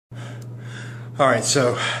All right,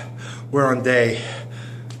 so we're on day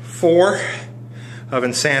 4 of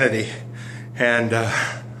insanity, and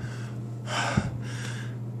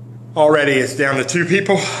already it's down to 2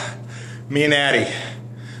 people, me and Addie.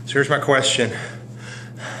 So here's my question.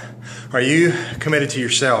 Are you committed to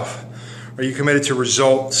yourself? Are you committed to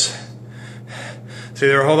results? See,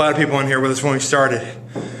 there were a whole lot of people in here with us when we started,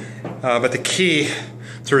 but the key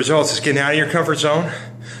to results is getting out of your comfort zone,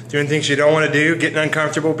 doing things you don't want to do, getting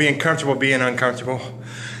uncomfortable, being comfortable being uncomfortable,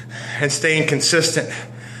 and staying consistent.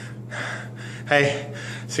 Hey,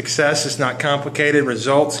 success is not complicated.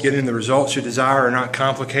 Results, getting the results you desire, are not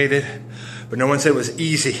complicated. But no one said it was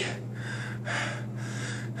easy.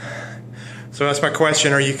 So that's my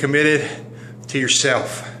question. Are you committed to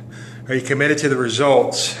yourself? Are you committed to the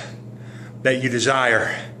results that you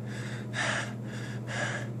desire?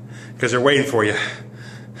 Because they're waiting for you.